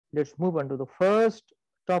let's move on to the first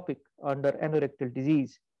topic under anorectal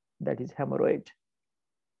disease, that is hemorrhoid.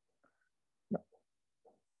 Now,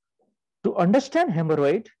 to understand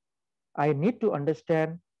hemorrhoid, I need to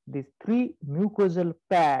understand these three mucosal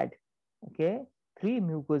pad, okay, three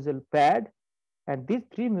mucosal pad, and these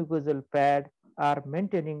three mucosal pad are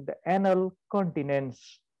maintaining the anal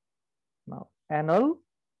continence. Now, anal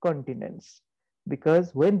continence,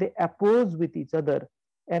 because when they oppose with each other,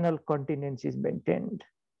 anal continence is maintained.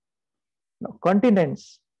 Now,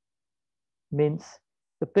 continence means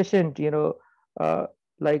the patient,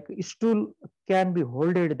 like stool can be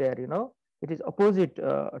holded there, it is opposite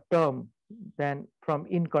term than from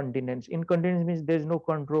incontinence. Incontinence means there is no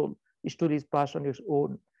control, stool is passed on its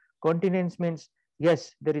own. Continence means,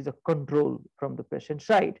 yes, there is a control from the patient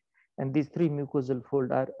side. And these three mucosal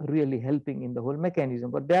fold are really helping in the whole mechanism,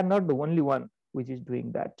 but they are not the only one which is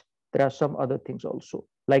doing that. There are some other things also,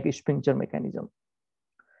 like a sphincter mechanism.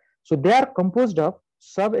 So they are composed of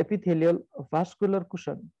subepithelial vascular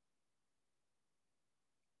cushion.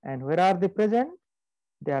 And where are they present?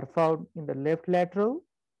 They are found in the left lateral,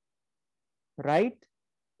 right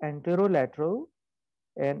anterolateral,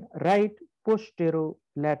 and right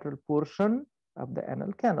posterolateral portion of the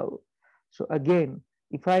anal canal. So again,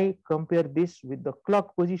 if I compare this with the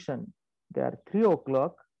clock position, there are 3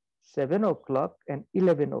 o'clock, 7 o'clock, and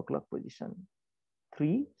 11 o'clock position.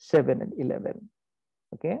 3, 7, and 11.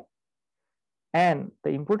 Okay. And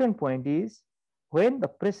the important point is, when the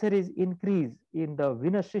pressure is increased in the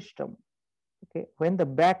venous system, okay, when the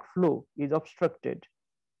backflow is obstructed,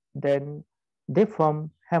 then they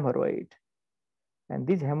form hemorrhoid. And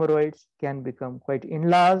these hemorrhoids can become quite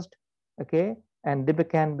enlarged, okay, and they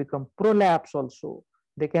can become prolapse also.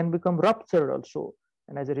 They can become ruptured also.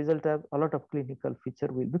 And as a result of a lot of clinical feature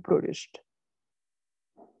will be produced.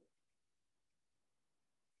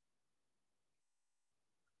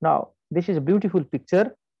 Now, this is a beautiful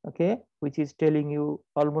picture, okay, which is telling you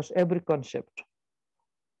almost every concept.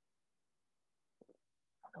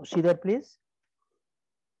 Now, see that, please.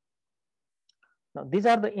 Now, these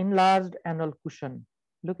are the enlarged anal cushion.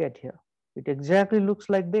 Look at here. It exactly looks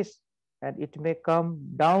like this, and it may come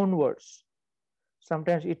downwards.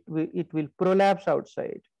 Sometimes it will prolapse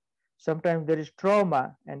outside. Sometimes there is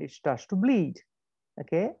trauma and it starts to bleed.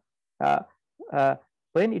 Okay.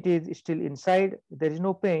 When it is still inside, there is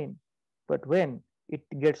no pain. But when it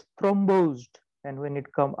gets thrombosed and when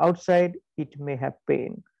it comes outside, it may have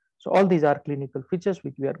pain. So all these are clinical features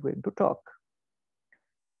which we are going to talk.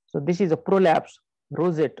 So this is a prolapse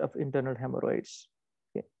rosette of internal hemorrhoids.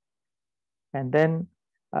 Okay. And then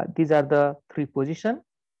these are the three positions.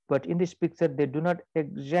 But in this picture, they do not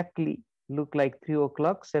exactly look like 3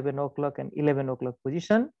 o'clock, 7 o'clock, and 11 o'clock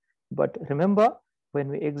position. But remember, when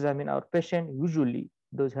we examine our patient, usually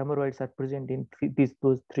those hemorrhoids are present in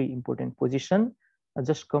those three important positions,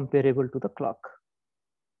 just comparable to the clock.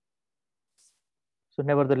 So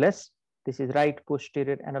nevertheless, this is right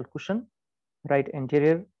posterior anal cushion, right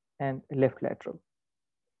anterior, and left lateral.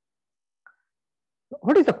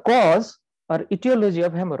 What is the cause or etiology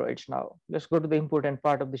of hemorrhoids now? Let's go to the important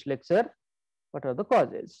part of this lecture. What are the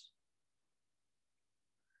causes?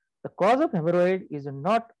 The cause of hemorrhoid is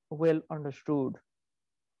not well understood,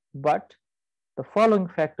 but the following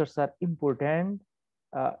factors are important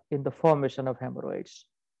in the formation of hemorrhoids.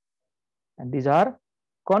 And these are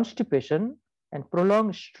constipation and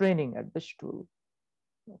prolonged straining at the stool.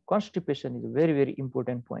 Constipation is a very, very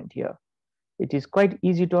important point here. It is quite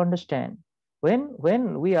easy to understand.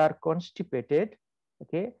 When we are constipated,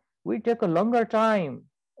 okay, we take a longer time,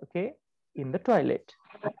 okay, in the toilet,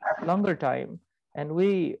 longer time, and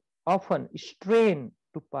we often strain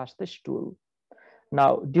to pass the stool.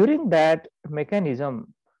 Now, during that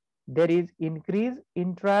mechanism, there is increased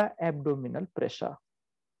intra-abdominal pressure,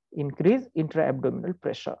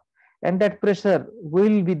 and that pressure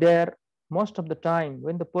will be there most of the time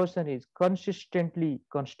when the person is consistently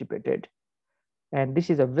constipated. And this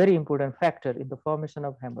is a very important factor in the formation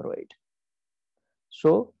of hemorrhoid.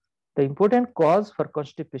 So the important cause for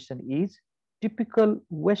constipation is typical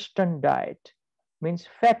Western diet, means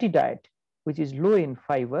fatty diet, which is low in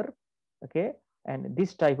fiber, okay, and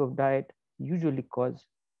this type of diet usually cause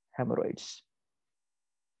hemorrhoids.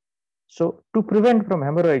 So to prevent from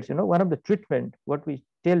hemorrhoids, one of the treatment, what we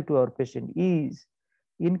tell to our patient is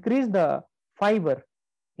increase the fiber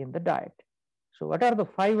in the diet. So what are the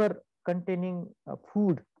fiber containing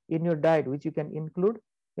food in your diet which you can include?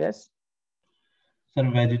 Yes?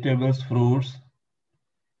 Some vegetables, fruits.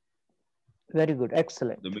 Very good,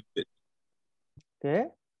 excellent. Okay,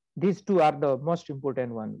 these two are the most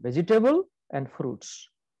important one, vegetable and fruits.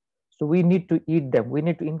 So we need to eat them, we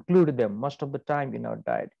need to include them most of the time in our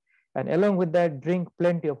diet. And along with that, drink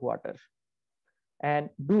plenty of water and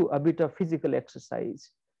do a bit of physical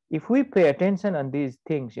exercise. If we pay attention on these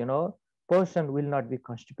things, person will not be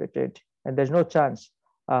constipated, and there's no chance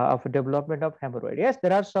of development of hemorrhoid. Yes,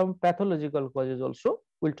 there are some pathological causes also.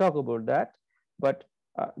 We'll talk about that, but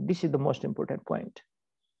this is the most important point.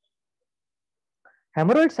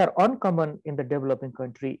 Hemorrhoids are uncommon in the developing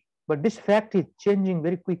country, but this fact is changing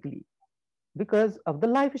very quickly because of the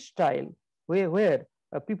lifestyle where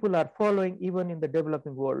people are following even in the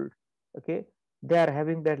developing world. Okay, they are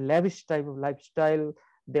having that lavish type of lifestyle.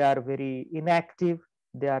 They are very inactive.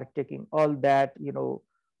 They are taking all that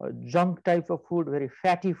junk type of food, very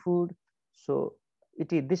fatty food. So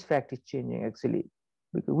this fact is changing actually,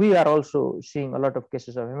 because we are also seeing a lot of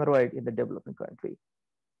cases of hemorrhoid in the developing country.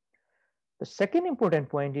 The second important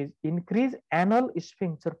point is increase anal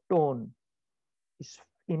sphincter tone.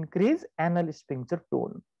 Increase anal sphincter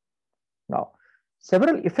tone. Now,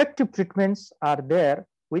 several effective treatments are there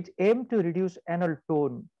which aim to reduce anal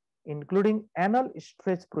tone, including anal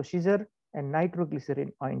stretch procedure and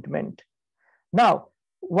nitroglycerin ointment. Now,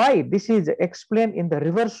 why this is explained in the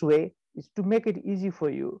reverse way is to make it easy for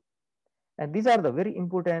you. And these are the very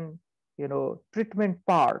important, treatment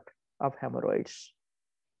part of hemorrhoids.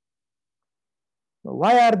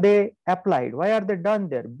 Why are they applied? Why are they done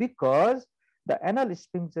there? Because the anal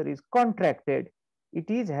sphincter is contracted. It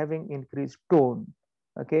is having increased tone.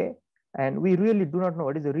 Okay. And we really do not know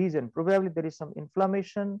what is the reason. Probably there is some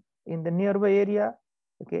inflammation in the nearby area.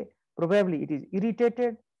 Okay. Probably it is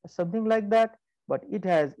irritated, something like that. But it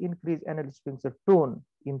has increased anal sphincter tone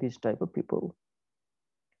in this type of people.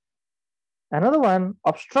 Another one,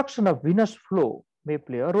 obstruction of venous flow may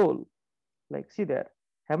play a role. Like, see there,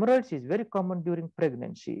 hemorrhoids is very common during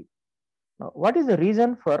pregnancy. Now, what is the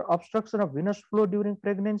reason for obstruction of venous flow during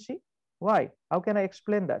pregnancy? Why? How can I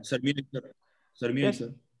explain that? Sir, sir, Yes,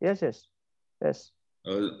 sir. yes, yes, yes.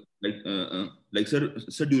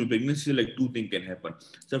 Sir, during pregnancy, like two things can happen.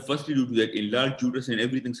 Sir, firstly, due to that enlarged uterus and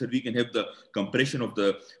everything, sir, we can have the compression of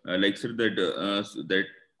the,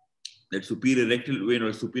 that superior rectal vein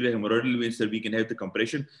or superior hemorrhoidal vein, sir, we can have the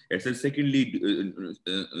compression. And sir, secondly,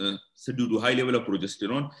 sir, due to high level of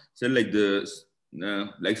progesterone, sir,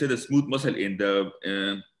 sir, the smooth muscle in the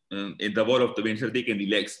wall of the vein, sir, they can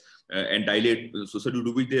relax and dilate. So, sir, due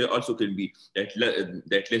to which there also can be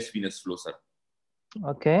that less venous flow, sir.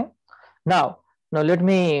 Okay. Now let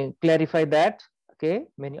me clarify that. Okay.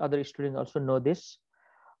 Many other students also know this.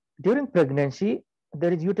 During pregnancy,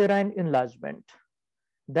 there is uterine enlargement.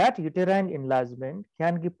 That uterine enlargement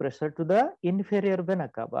can give pressure to the inferior vena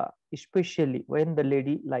cava, especially when the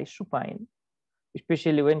lady lies supine,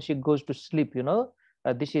 especially when she goes to sleep.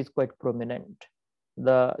 This is quite prominent.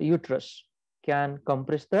 The uterus can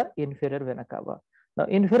compress the inferior vena cava. Now,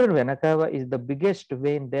 inferior vena cava is the biggest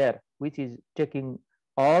vein there, which is taking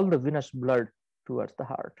all the venous blood towards the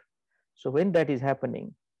heart. So when that is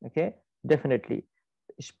happening, okay, definitely,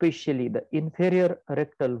 especially the inferior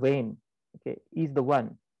rectal vein, okay, is the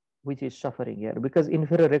one which is suffering here, because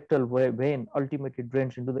inferior rectal vein ultimately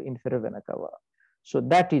drains into the inferior vena cava. So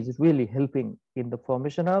that is really helping in the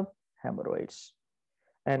formation of hemorrhoids.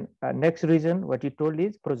 And next reason, what you told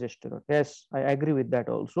is progesterone. Yes, I agree with that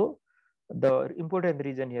also. The important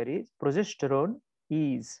reason here is progesterone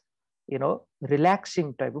is,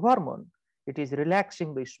 relaxing type of hormone. It is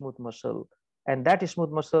relaxing the smooth muscle, and that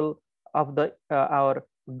smooth muscle of the our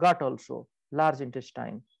gut also, large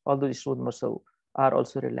intestine, all those smooth muscle are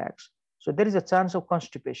also relaxed. So there is a chance of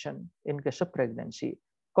constipation in case of pregnancy.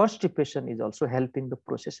 Constipation is also helping the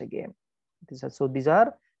process again. So these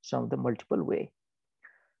are some of the multiple way.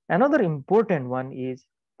 Another important one is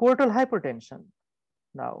portal hypertension.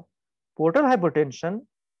 Now, portal hypertension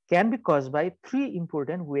can be caused by three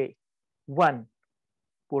important ways. One,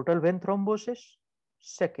 portal vein thrombosis.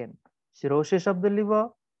 Second, cirrhosis of the liver,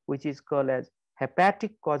 which is called as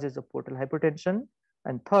hepatic causes of portal hypertension.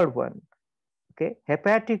 And third one, okay,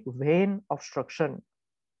 hepatic vein obstruction.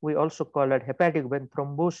 We also call it hepatic vein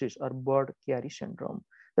thrombosis or Budd-Chiari syndrome.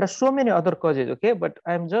 There are so many other causes, okay, but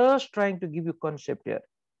I'm just trying to give you concept here.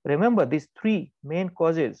 Remember these three main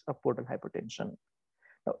causes of portal hypertension.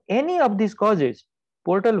 Now, any of these causes,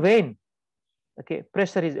 portal vein, okay,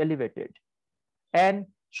 pressure is elevated, and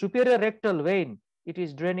superior rectal vein, it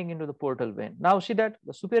is draining into the portal vein. Now see that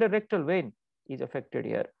the superior rectal vein is affected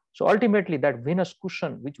here. So ultimately that venous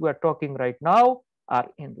cushion, which we are talking right now, are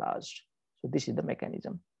enlarged. So this is the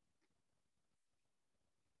mechanism.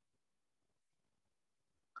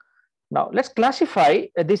 Now let's classify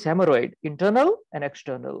this hemorrhoid, internal and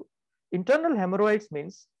external. Internal hemorrhoids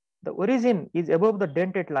means the origin is above the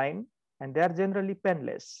dentate line and they are generally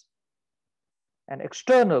painless. And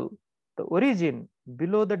external the origin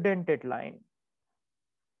below the dentate line,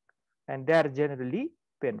 and they are generally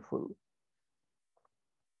painful.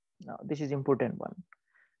 Now, this is important one.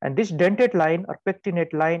 And this dentate line or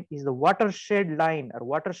pectinate line is the watershed line or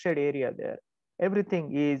watershed area there.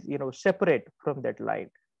 Everything is, separate from that line.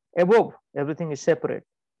 Above, everything is separate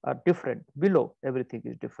or different. Below, everything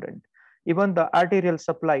is different. Even the arterial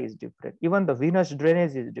supply is different. Even the venous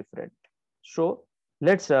drainage is different. So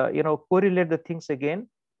let's, correlate the things again.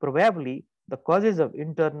 Probably the causes of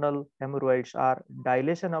internal hemorrhoids are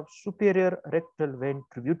dilation of superior rectal vein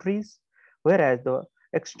tributaries, whereas the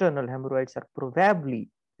external hemorrhoids are probably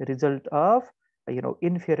the result of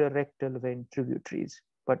inferior rectal vein tributaries.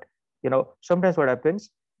 But sometimes what happens,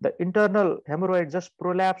 the internal hemorrhoid just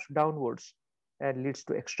prolapse downwards and leads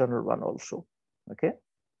to external one also. Okay.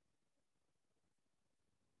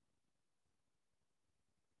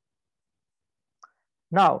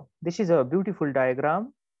 Now this is a beautiful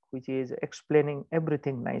diagram which is explaining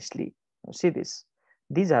everything nicely. Now, see this,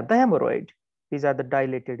 these are the hemorrhoid, these are the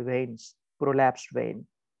dilated veins, prolapsed vein.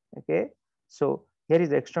 Okay, so here is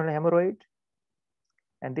the external hemorrhoid,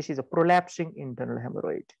 and this is a prolapsing internal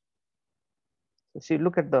hemorrhoid. So see,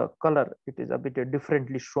 look at the color, it is a bit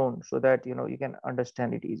differently shown so that you can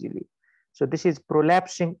understand it easily. So this is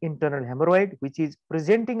prolapsing internal hemorrhoid, which is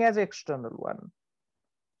presenting as external one.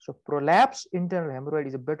 So prolapse internal hemorrhoid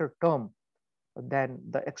is a better term than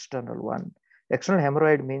the external one. External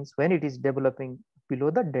hemorrhoid means when it is developing below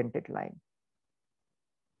the dentate line.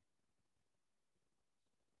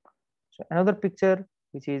 So another picture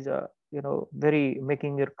which is very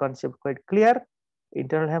making your concept quite clear.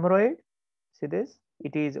 Internal hemorrhoid, see this,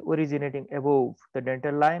 it is originating above the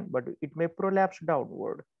dental line, but it may prolapse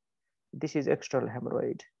downward. This is external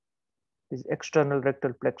hemorrhoid. This is external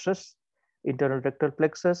rectal plexus, internal rectal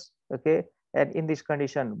plexus. Okay, and in this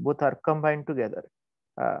condition both are combined together.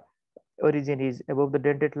 Origin is above the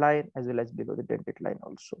dentate line as well as below the dentate line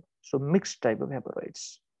also. So mixed type of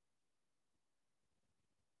hemorrhoids.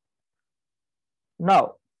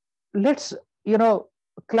 Now let's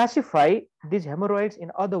classify these hemorrhoids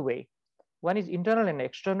in other way. One is internal and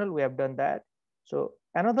external, we have done that. So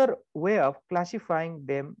another way of classifying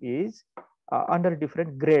them is under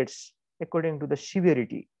different grades according to the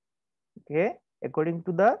severity. Okay, according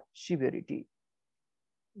to the severity.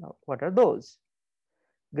 Now what are those?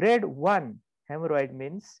 Grade 1 hemorrhoid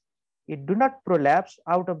means it do not prolapse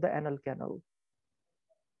out of the anal canal.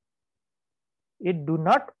 It do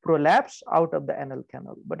not prolapse out of the anal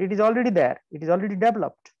canal, but it is already there, it is already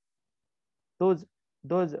developed. Those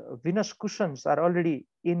venous cushions are already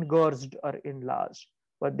engorged or enlarged,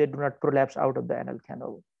 but they do not prolapse out of the anal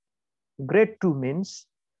canal. Grade 2 means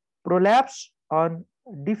prolapse on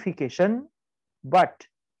defecation, but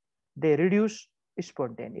they reduce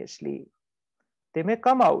spontaneously. They may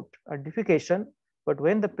come out on defecation, but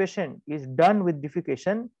when the patient is done with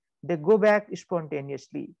defecation, they go back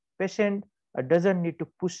spontaneously. Patient doesn't need to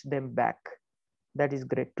push them back. That is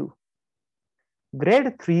grade 2.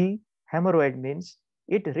 Grade 3 hemorrhoid means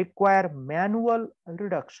it requires manual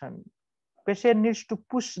reduction. Patient needs to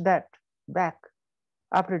push that back.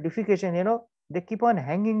 After defecation, they keep on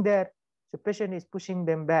hanging there. So patient is pushing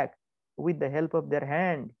them back with the help of their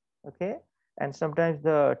hand. Okay, and sometimes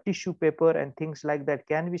the tissue paper and things like that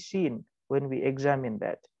can be seen when we examine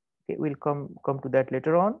that. Okay, we'll come to that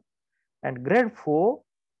later on. And grade 4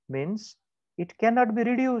 means it cannot be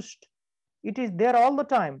reduced. It is there all the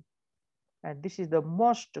time. And this is the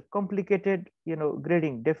most complicated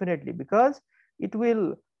grading, definitely, because it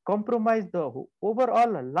will compromise the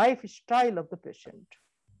overall lifestyle of the patient.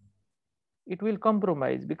 It will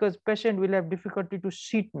compromise because patient will have difficulty to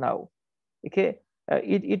sit now. Okay,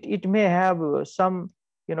 it may have some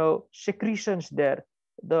secretions there.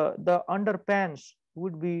 The underpants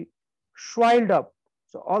would be swelled up.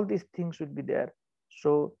 So all these things would be there.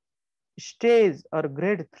 So stage or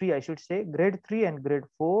grade 3, I should say, grade 3 and grade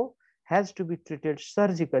 4 has to be treated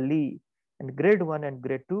surgically, and grade 1 and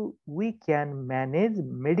grade 2 we can manage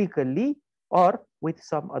medically or with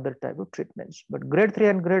some other type of treatments. But grade 3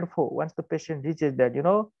 and grade 4, once the patient reaches that,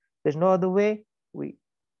 there's no other way, we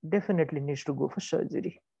definitely needs to go for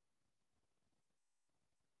surgery.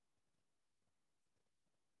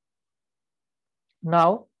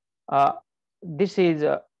 Now this is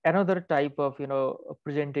another type of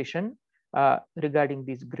presentation regarding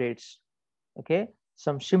these grades. Okay,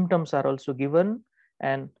 some symptoms are also given,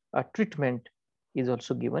 and a treatment is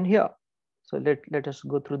also given here. So let us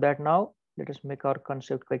go through that now. Let us make our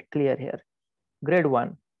concept quite clear here. Grade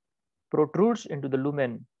 1, protrudes into the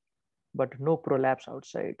lumen but no prolapse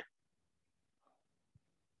outside.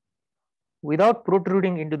 Without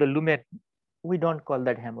protruding into the lumen, we don't call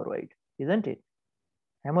that hemorrhoid. isn't it?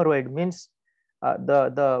 Hemorrhoid means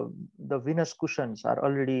the venous cushions are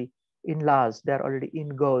already enlarged, they are already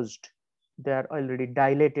engorged, they are already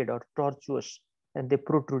dilated or tortuous, and they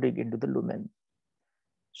protruding into the lumen.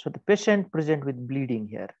 So the patient present with bleeding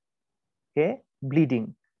here, okay,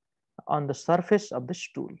 bleeding on the surface of the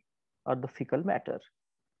stool or the fecal matter.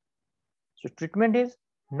 So treatment is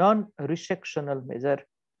non-resectional measure,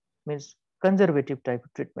 means conservative type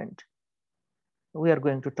of treatment. We are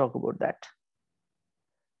going to talk about that.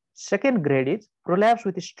 Second grade is prolapse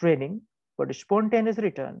with straining but spontaneous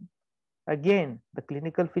return. Again, the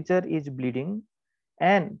clinical feature is bleeding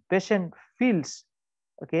and patient feels,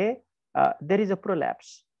 okay, there is a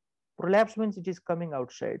prolapse. Prolapse means it is coming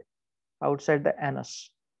outside the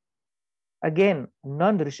anus. Again,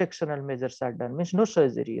 non-resectional measures are done, means no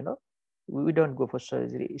surgery, we don't go for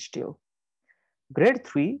surgery still. Grade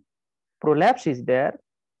 3, prolapse is there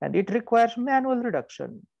and it requires manual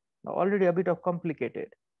reduction. Now, already a bit of complicated.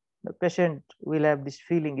 The patient will have this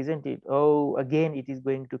feeling, isn't it? Oh, again, it is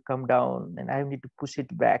going to come down and I need to push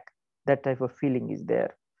it back. That type of feeling is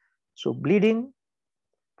there. So bleeding,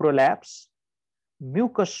 prolapse,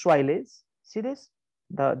 mucus soilage. See this?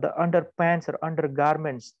 The underpants or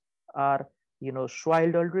undergarments are,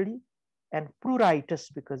 soiled already. And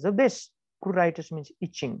pruritus because of this. Pruritus means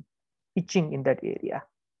itching in that area.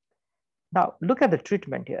 Now, look at the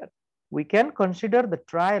treatment here. We can consider the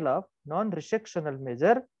trial of non-resectional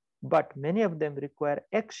measure, but many of them require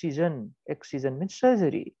excision. Excision means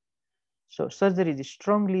surgery. So surgery is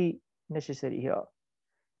strongly necessary here.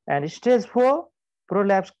 And stage 4,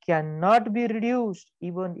 prolapse cannot be reduced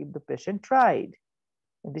even if the patient tried.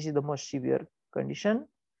 And this is the most severe condition.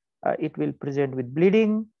 It will present with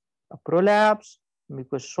bleeding, a prolapse,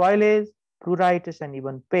 mucus soilage, pruritus, and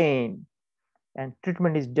even pain. And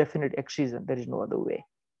treatment is definite excision. There is no other way.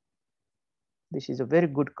 This is a very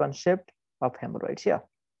good concept of hemorrhoids here.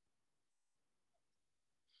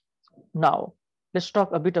 Now, let's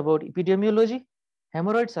talk a bit about epidemiology.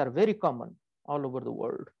 Hemorrhoids are very common all over the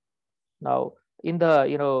world. Now, in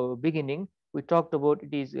the beginning, we talked about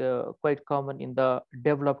it is quite common in the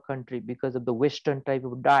developed country because of the Western type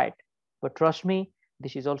of diet. But trust me,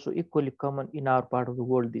 this is also equally common in our part of the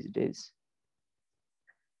world these days.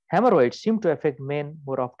 Hemorrhoids seem to affect men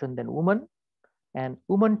more often than women, and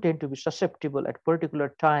women tend to be susceptible at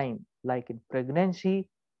particular time, like in pregnancy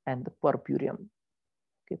and the puerperium.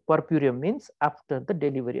 Okay, puerperium means after the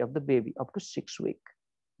delivery of the baby, up to 6 weeks.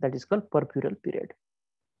 That is called puerperal period.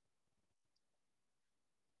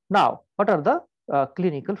 Now, what are the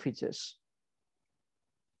clinical features?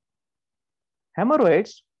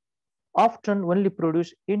 Hemorrhoids often only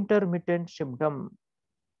produce intermittent symptom.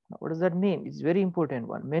 Now, what does that mean? It's very important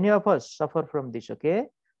one. Many of us suffer from this, okay?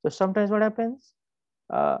 So sometimes what happens?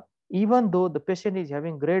 Even though the patient is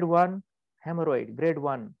having grade 1 hemorrhoid, grade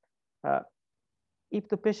 1, if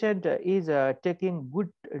the patient is taking good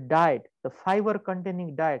diet, the fiber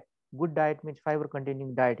containing diet, good diet means fiber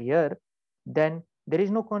containing diet here, then there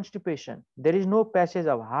is no constipation, there is no passage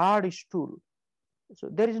of hard stool, so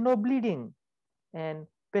there is no bleeding, and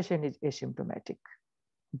patient is asymptomatic.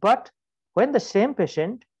 But when the same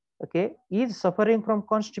patient, okay, is suffering from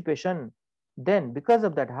constipation, then because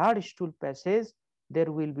of that hard stool passage,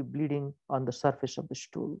 there will be bleeding on the surface of the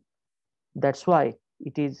stool. That's why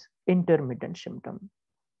it is intermittent symptom.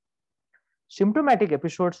 Symptomatic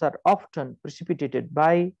episodes are often precipitated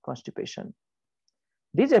by constipation.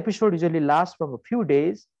 These episodes usually last from a few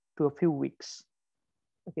days to a few weeks.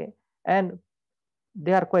 Okay, and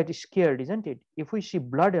they are quite scared, isn't it? If we see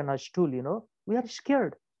blood on our stool, we are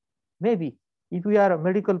scared. Maybe if we are a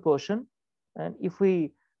medical person, and if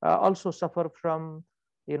we also suffer from,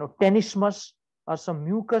 tenesmus or some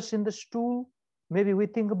mucus in the stool, maybe we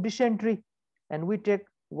think of dysentery, and we take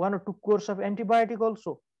 1 or 2 course of antibiotic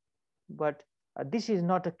also. But this is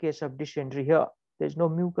not a case of dysentery here. There is no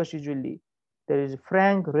mucus usually. There is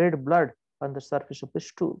frank red blood on the surface of the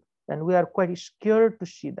stool, and we are quite scared to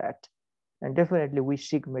see that, and definitely we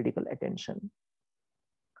seek medical attention.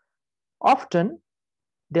 Often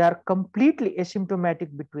they are completely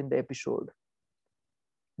asymptomatic between the episode.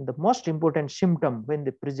 The most important symptom when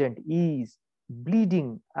they present is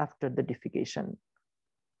bleeding after the defecation,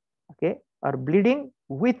 okay, or bleeding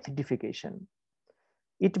with defecation.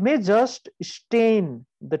 It may just stain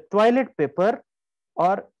the toilet paper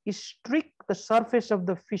or streak the surface of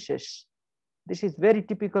the feces. This is very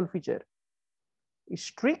typical feature.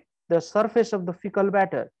 Streak the surface of the fecal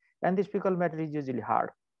matter, and this fecal matter is usually hard.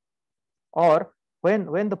 Or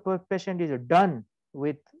when the patient is done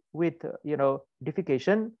with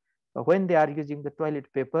defecation, when they are using the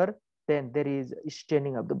toilet paper, then there is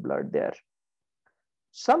staining of the blood there.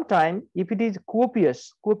 Sometimes, if it is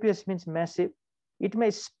copious, copious means massive, it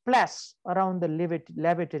may splash around the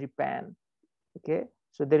lavatory pan. Okay,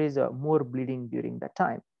 so there is a more bleeding during that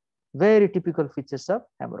time. Very typical features of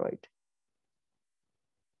hemorrhoid.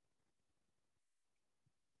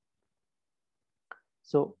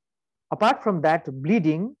 So apart from that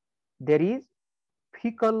bleeding, there is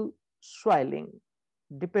fecal swelling.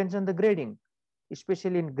 Depends on the grading,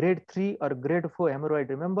 especially in grade 3 or grade 4 hemorrhoid.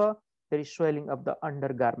 Remember, there is swelling of the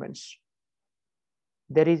undergarments.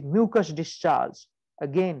 There is mucus discharge.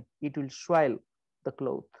 Again, it will swell the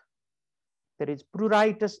cloth. There is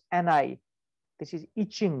pruritus ani. This is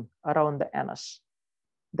itching around the anus.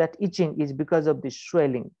 That itching is because of the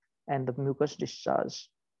swelling and the mucus discharge.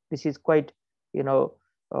 This is quite,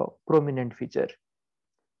 prominent feature.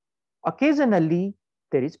 Occasionally,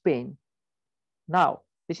 there is pain. Now,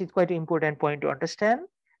 this is quite an important point to understand.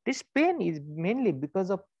 This pain is mainly because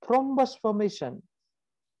of thrombus formation.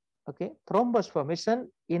 Okay, thrombus formation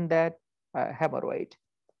in that hemorrhoid.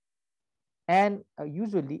 And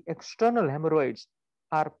usually external hemorrhoids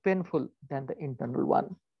are painful than the internal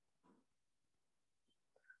one.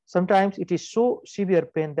 Sometimes it is so severe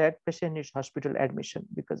pain that patient needs hospital admission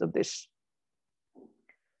because of this.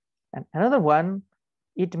 And another one,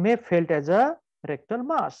 it may felt as a rectal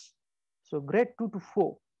mass. So grade 2 to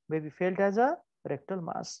 4 may be felt as a rectal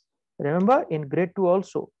mass. Remember, in grade 2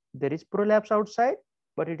 also, there is prolapse outside,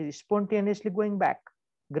 but it is spontaneously going back.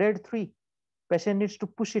 Grade 3, patient needs to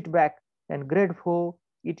push it back, and grade 4,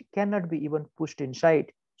 it cannot be even pushed inside.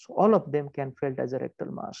 So all of them can felt as a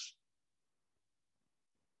rectal mass.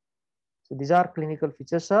 So these are clinical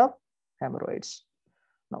features of hemorrhoids.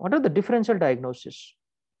 Now, what are the differential diagnosis?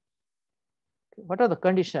 What are the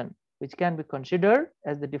conditions which can be considered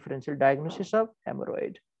as the differential diagnosis of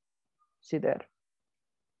hemorrhoid? See there.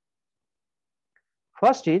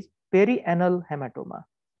 First is perianal hematoma.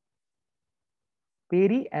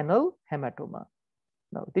 Perianal hematoma.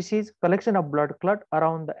 Now, this is collection of blood clot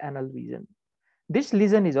around the anal region. This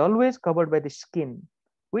lesion is always covered by the skin,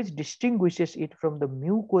 which distinguishes it from the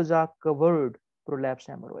mucosa-covered prolapse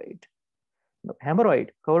hemorrhoid. Now,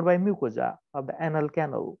 hemorrhoid covered by mucosa of the anal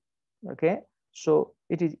canal. Okay, so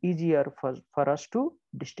it is easier for us to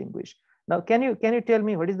distinguish. Now, can you tell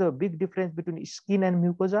me what is the big difference between skin and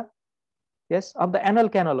mucosa? Yes, of the anal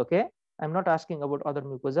canal. Okay, I'm not asking about other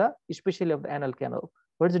mucosa, especially of the anal canal.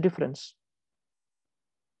 What is the difference?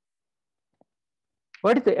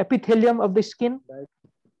 What is the epithelium of the skin?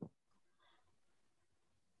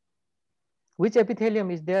 Which epithelium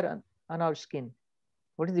is there on our skin?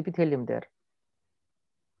 What is the epithelium there?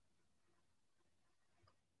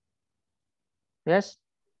 Yes,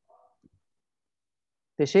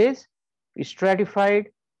 this is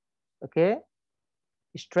stratified, okay,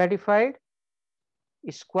 stratified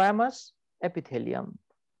squamous epithelium,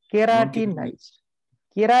 keratinized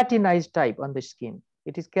type on the skin.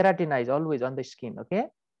 It is keratinized always on the skin, okay,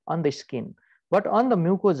 on the skin. But on the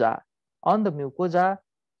mucosa,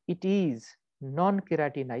 it is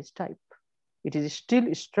non-keratinized type. It is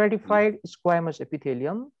still stratified squamous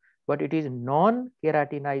epithelium, but it is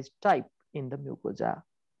non-keratinized type in the mucosa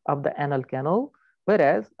of the anal canal,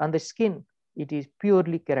 whereas on the skin, it is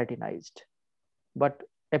purely keratinized. But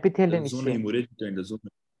epithelium is same.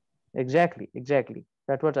 Exactly.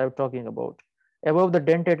 That's what I'm talking about. Above the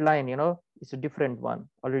dentate line, it's a different one.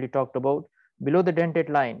 Already talked about. Below the dentate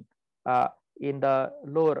line, in the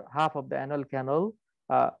lower half of the anal canal,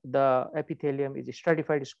 the epithelium is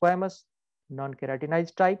stratified squamous,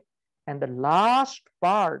 non-keratinized type, and the last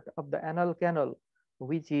part of the anal canal,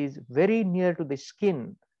 which is very near to the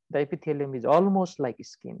skin, the epithelium is almost like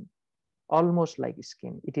skin.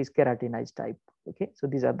 It is keratinized type. Okay, so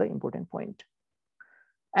these are the important point.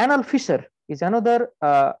 Anal fissure is another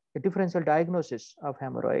differential diagnosis of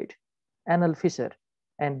hemorrhoid. Anal fissure,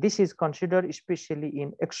 and this is considered especially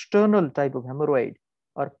in external type of hemorrhoid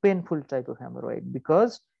or painful type of hemorrhoid,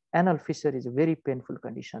 because anal fissure is a very painful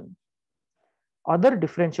condition. Other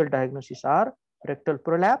differential diagnoses are rectal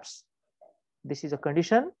prolapse. This is a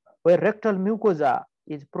condition where rectal mucosa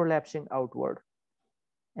is prolapsing outward,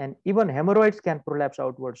 and even hemorrhoids can prolapse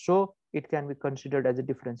outward, so it can be considered as a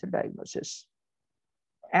differential diagnosis.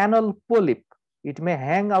 Anal polyp, it may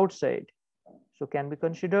hang outside, so can be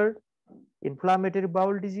considered inflammatory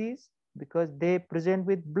bowel disease because they present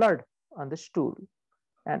with blood on the stool.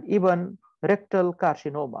 And even rectal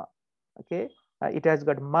carcinoma, okay, it has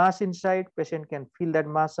got mass inside, patient can feel that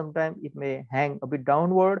mass sometimes, it may hang a bit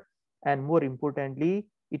downward, and more importantly,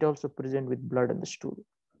 it also present with blood on the stool.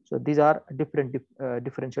 So these are different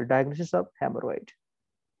differential diagnosis of hemorrhoid.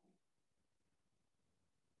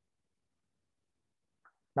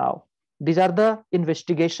 Now, These are the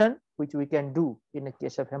investigation which we can do in a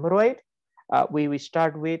case of hemorrhoid. We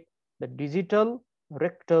start with the digital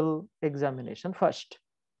rectal examination first.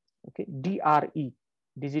 Okay, DRE,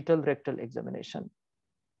 digital rectal examination,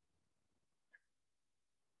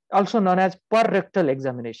 also known as per rectal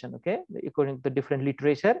examination. Okay, according to the different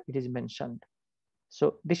literature, it is mentioned.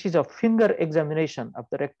 So this is a finger examination of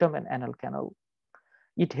the rectum and anal canal.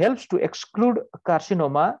 It helps to exclude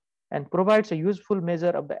carcinoma and provides a useful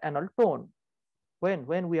measure of the anal tone.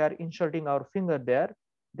 When we are inserting our finger there,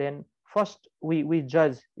 then first we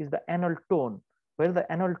judge is the anal tone, whether the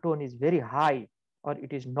anal tone is very high or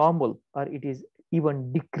it is normal or it is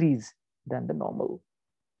even decreased than the normal.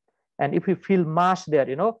 And if we feel mass there,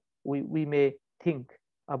 we may think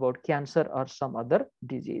about cancer or some other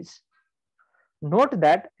disease. Note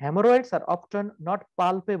that hemorrhoids are often not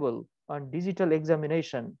palpable on digital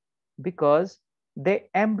examination because they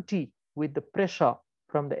empty with the pressure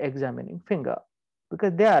from the examining finger,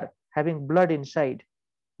 because they are having blood inside.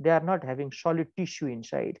 They are not having solid tissue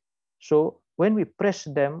inside. So when we press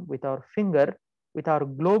them with our finger, with our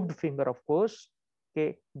gloved finger, of course,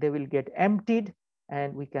 okay, they will get emptied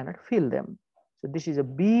and we cannot feel them. So this is a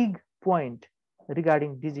big point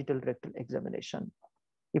regarding digital rectal examination.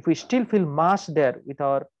 If we still feel mass there with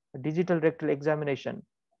our digital rectal examination,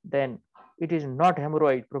 then it is not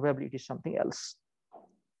hemorrhoid, probably it is something else.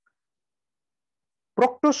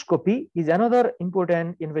 Proctoscopy is another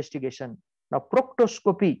important investigation. Now,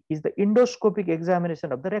 proctoscopy is the endoscopic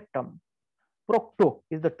examination of the rectum. Procto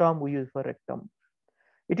is the term we use for rectum.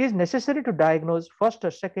 It is necessary to diagnose first or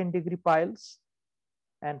second degree piles,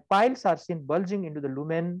 and piles are seen bulging into the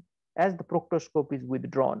lumen as the proctoscope is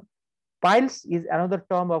withdrawn. Piles is another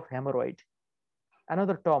term of hemorrhoid,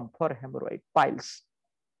 another term for hemorrhoid, piles.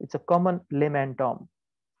 It's a common layman term.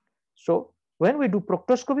 So when we do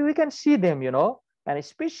proctoscopy, we can see them, and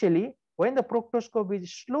especially when the proctoscope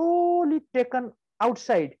is slowly taken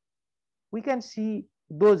outside, we can see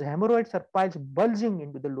those hemorrhoids or piles bulging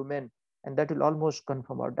into the lumen, and that will almost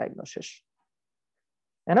confirm our diagnosis.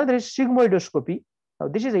 Another is sigmoidoscopy. Now,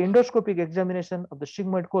 this is an endoscopic examination of the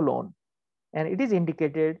sigmoid colon, and it is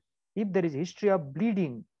indicated if there is history of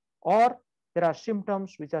bleeding or there are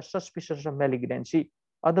symptoms which are suspicious of malignancy.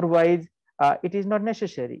 Otherwise, it is not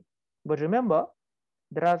necessary. But remember,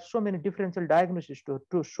 there are so many differential diagnoses to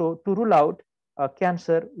rule out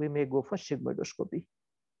cancer. We may go for sigmoidoscopy.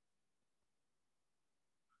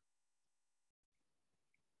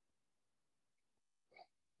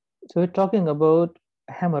 So we're talking about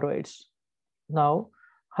hemorrhoids. Now,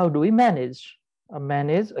 how do we manage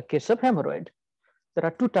a case of hemorrhoid? There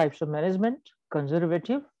are two types of management: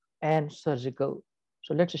 conservative and surgical.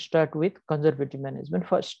 So let's start with conservative management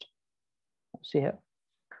first. See here.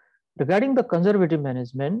 Regarding the conservative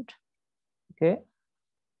management, okay,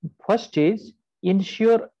 first is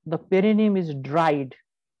ensure the perineum is dried,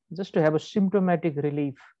 just to have a symptomatic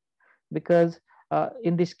relief, because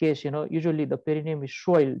in this case, usually the perineum is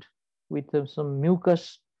soiled with some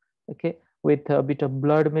mucus, okay, with a bit of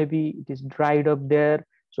blood, maybe it is dried up there.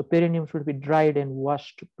 So perineum should be dried and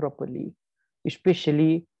washed properly,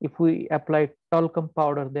 especially if we apply talcum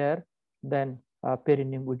powder there, then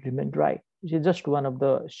perineum would remain dry. This is just one of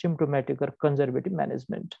the symptomatic or conservative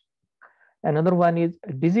management. Another one is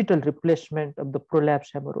digital replacement of the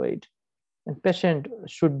prolapsed hemorrhoid, and patient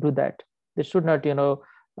should do that. They should not,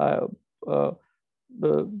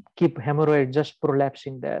 keep hemorrhoid just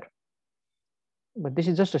prolapsing there. But this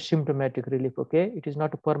is just a symptomatic relief, okay? It is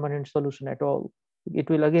not a permanent solution at all. It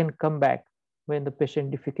will again come back when the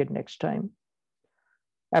patient defecate next time.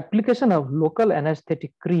 Application of local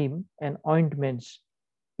anesthetic cream and ointments,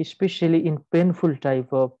 especially in painful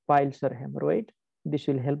type of piles or hemorrhoid, this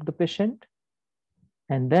will help the patient.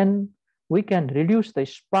 And then we can reduce the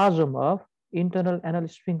spasm of internal anal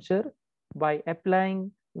sphincter by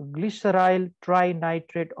applying glyceryl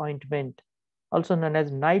trinitrate ointment, also known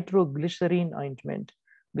as nitroglycerin ointment,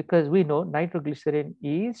 because we know nitroglycerin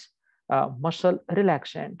is a muscle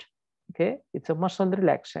relaxant. Okay, it's a muscle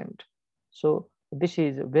relaxant. So this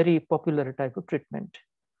is a very popular type of treatment.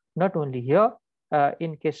 Not only here,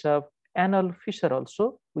 in case of anal fissure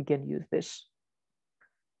also, we can use this.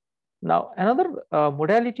 Now, another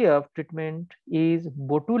modality of treatment is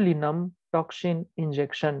botulinum toxin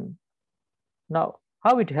injection. Now,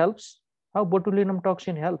 how it helps? How botulinum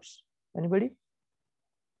toxin helps? Anybody?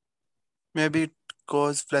 Maybe it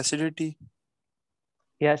cause flaccidity.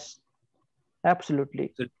 Yes,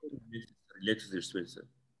 absolutely. Relaxes your sweat, sir.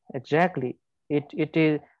 Exactly.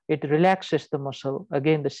 It relaxes the muscle.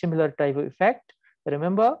 Again, the similar type of effect.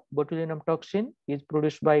 Remember, botulinum toxin is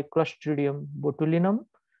produced by Clostridium botulinum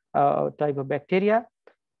type of bacteria.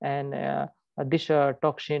 and this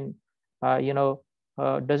toxin,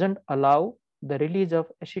 doesn't allow the release of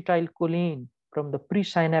acetylcholine from the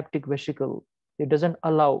presynaptic vesicle. It doesn't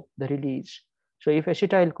allow the release. So if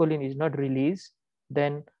acetylcholine is not released,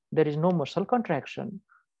 then there is no muscle contraction,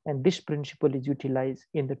 and this principle is utilized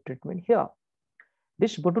in the treatment here.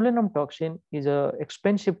 This botulinum toxin is a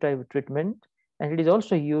expensive type of treatment, and it is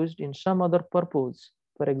also used in some other purpose.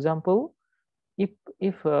 For example, if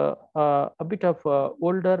a bit of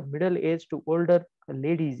older, middle age to older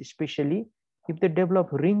ladies, especially if they develop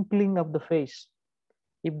wrinkling of the face,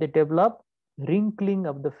 if they develop wrinkling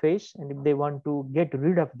of the face, and if they want to get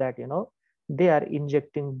rid of that, they are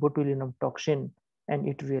injecting botulinum toxin, and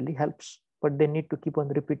it really helps. But they need to keep on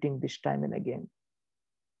repeating this time and again.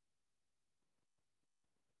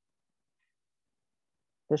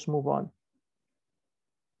 Let's move on.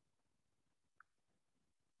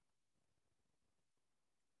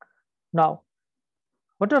 Now,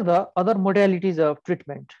 what are the other modalities of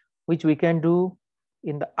treatment which we can do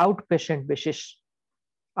in the outpatient basis?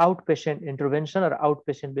 Outpatient intervention or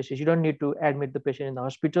outpatient basis. You don't need to admit the patient in the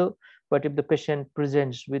hospital, but if the patient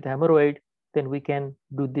presents with hemorrhoid, then we can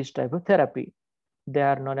do this type of therapy. They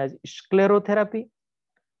are known as sclerotherapy,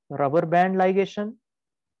 rubber band ligation,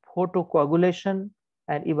 photocoagulation,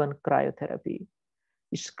 and even cryotherapy.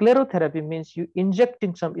 Sclerotherapy means you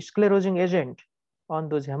injecting some sclerosing agent on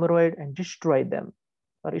those hemorrhoid and destroy them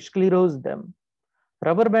or sclerose them.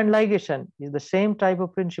 Rubber band ligation is the same type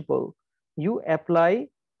of principle. You apply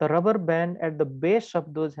the rubber band at the base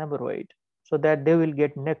of those hemorrhoid so that they will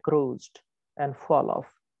get necrosed and fall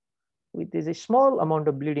off. With this, a small amount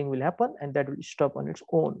of bleeding will happen, and that will stop on its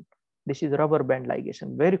own. This is rubber band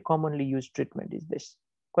ligation. Very commonly used treatment is this.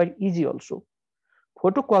 Quite easy also.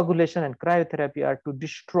 Photocoagulation and cryotherapy are to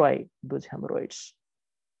destroy those hemorrhoids.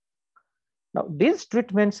 Now, these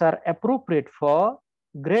treatments are appropriate for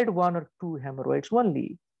grade 1 or 2 hemorrhoids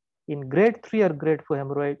only. In grade 3 or grade 4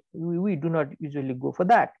 hemorrhoid, we do not usually go for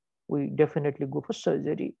that. We definitely go for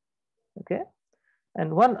surgery. Okay.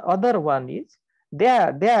 And one other one is they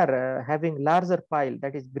are having larger pile,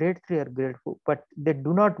 that is grade 3 or grade 4, but they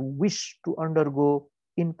do not wish to undergo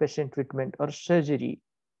inpatient treatment or surgery.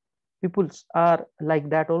 People are like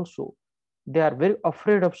that also. They are very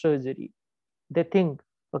afraid of surgery. They think,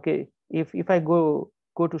 okay, if I go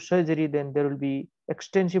to surgery, then there will be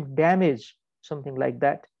extensive damage, something like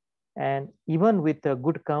that. And even with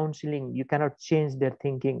good counseling, you cannot change their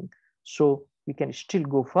thinking. So we can still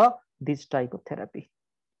go for this type of therapy.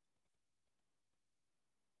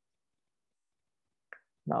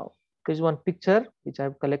 Now, there's one picture which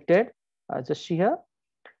I've collected. Just see here.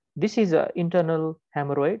 This is an internal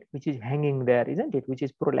hemorrhoid which is hanging there, isn't it? Which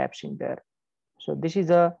is prolapsing there. So this is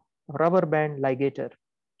a rubber band ligator.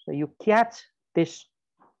 So you catch this,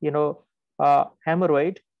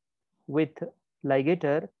 hemorrhoid with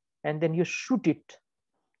ligator, and then you shoot it.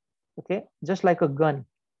 Okay, just like a gun.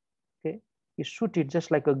 Okay, you shoot it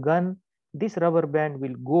just like a gun. This rubber band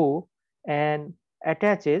will go and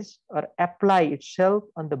attaches or apply itself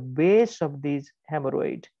on the base of this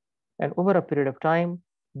hemorrhoid, and over a period of time,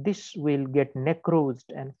 this will get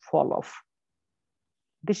necrosed and fall off.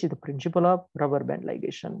 This is the principle of rubber band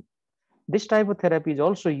ligation. This type of therapy is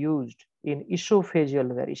also used in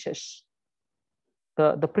esophageal varices.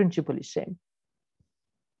 The principle is same.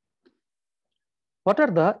 What are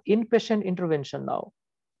the inpatient intervention now?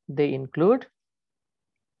 They include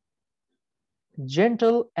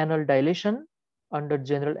gentle anal dilation under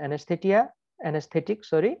general anesthetic,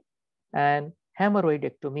 and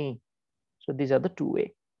hemorrhoidectomy. So these are the two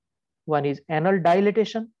ways. One is anal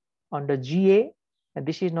dilatation under GA, and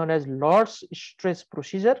this is known as Lord's stress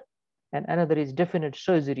procedure, and another is definite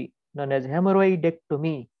surgery known as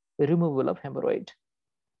hemorrhoidectomy, the removal of hemorrhoid.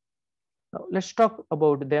 Now let's talk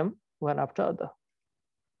about them one after other.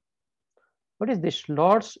 What is this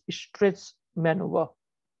Lord's stress maneuver?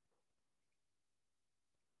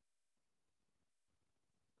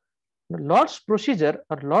 The Lord's procedure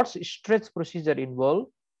or Lord's stretch procedure involve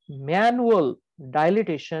manual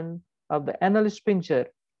dilatation of the anal sphincter,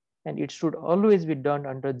 and it should always be done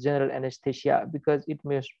under general anesthesia because it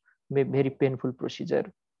may be very painful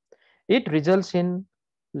procedure. It results in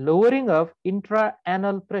lowering of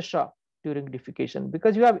intra-anal pressure during defecation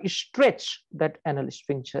because you have stretched that anal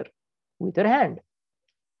sphincter with your hand.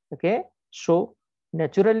 Okay, so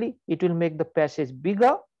naturally it will make the passage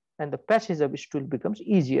bigger and the passage of stool becomes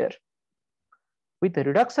easier. With a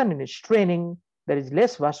reduction in straining, there is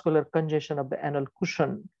less vascular congestion of the anal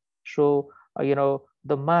cushion. So,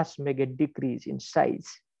 the mass may get decreased in size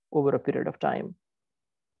over a period of time.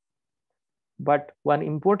 But one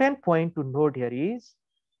important point to note here is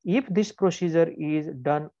If this procedure is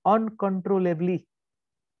done uncontrollably,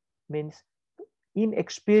 means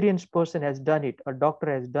inexperienced person has done it, a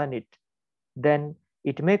doctor has done it, then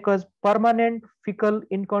it may cause permanent fecal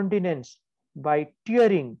incontinence by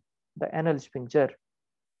tearing the anal sphincter,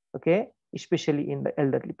 okay, especially in the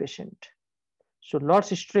elderly patient. So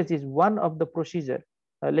Lord's stress is one of the procedure.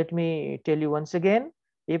 Let me tell you once again,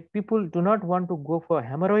 if people do not want to go for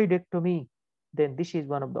hemorrhoidectomy, then this is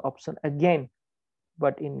one of the option again.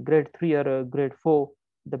 But in grade 3 or grade 4,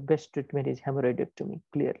 the best treatment is hemorrhoidectomy,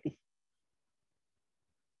 clearly.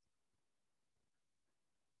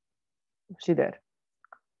 See there.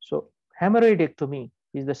 So hemorrhoidectomy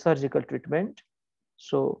is the surgical treatment.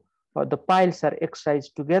 So the piles are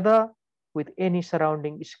excised together with any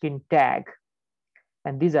surrounding skin tag.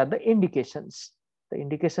 And these are the indications. The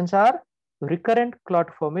indications are recurrent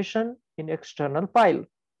clot formation in external pile.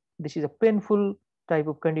 This is a painful type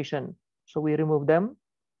of condition. So we remove them.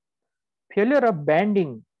 Failure of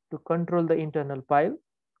banding to control the internal pile.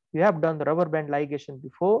 You have done the rubber band ligation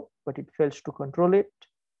before, but it fails to control it,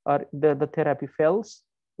 or the therapy fails.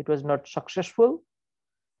 It was not successful.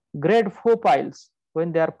 Grade 4 piles,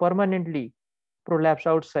 when they are permanently prolapse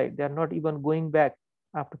outside, they are not even going back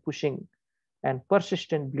after pushing, and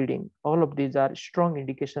persistent bleeding. All of these are strong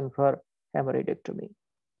indication for hemorrhoidectomy.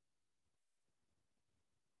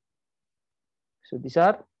 So these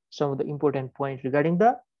are some of the important points regarding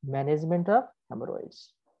the management of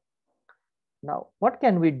hemorrhoids. Now, what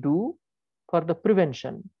can we do for the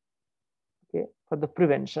prevention? Okay, for the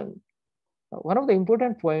prevention. One of the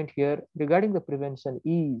important point here regarding the prevention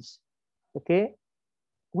is, okay,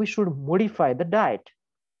 we should modify the diet.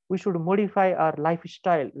 We should modify our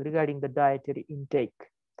lifestyle regarding the dietary intake.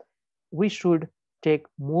 We should take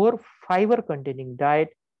more fiber containing diet,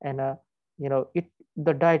 and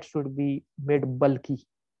the diet should be made bulky.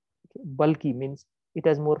 Okay? Bulky means it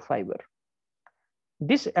has more fiber.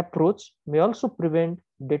 This approach may also prevent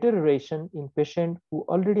deterioration in patients who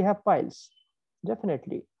already have piles.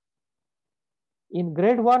 Definitely. In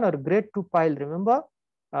grade 1 or grade 2 pile, remember,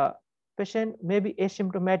 patient may be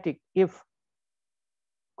asymptomatic if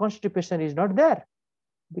constipation is not there,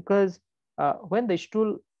 because when the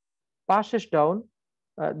stool passes down,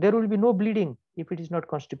 there will be no bleeding if it is not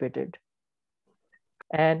constipated.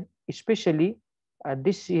 And especially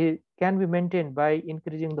this can be maintained by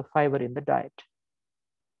increasing the fiber in the diet.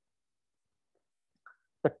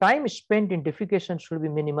 The time spent in defecation should be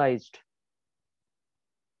minimized.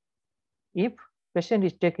 If patient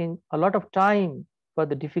is taking a lot of time for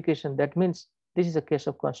the defecation, that means this is a case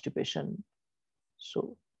of constipation.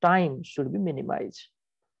 So time should be minimized.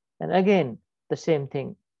 And again, the same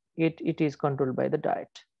thing, it is controlled by the diet.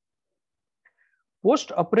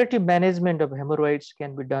 Post-operative management of hemorrhoids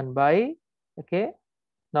can be done by, okay,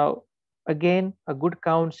 now again, a good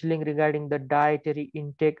counseling regarding the dietary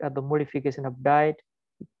intake or the modification of diet.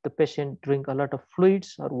 The patient drink a lot of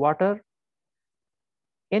fluids or water.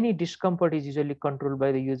 Any discomfort is usually controlled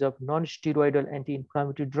by the use of non-steroidal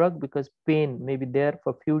anti-inflammatory drug, because pain may be there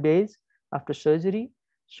for a few days after surgery.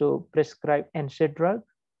 So prescribe NSAID drug,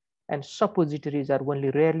 and suppositories are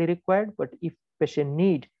only rarely required, but if patient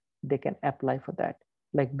need, they can apply for that.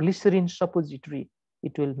 Like glycerin suppository,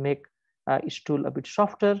 it will make stool a bit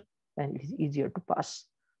softer and it is easier to pass.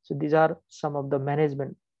 So these are some of the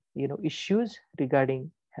management issues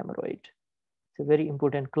regarding hemorrhoid. It's a very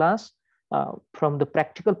important class from the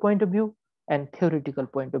practical point of view and theoretical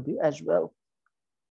point of view as well.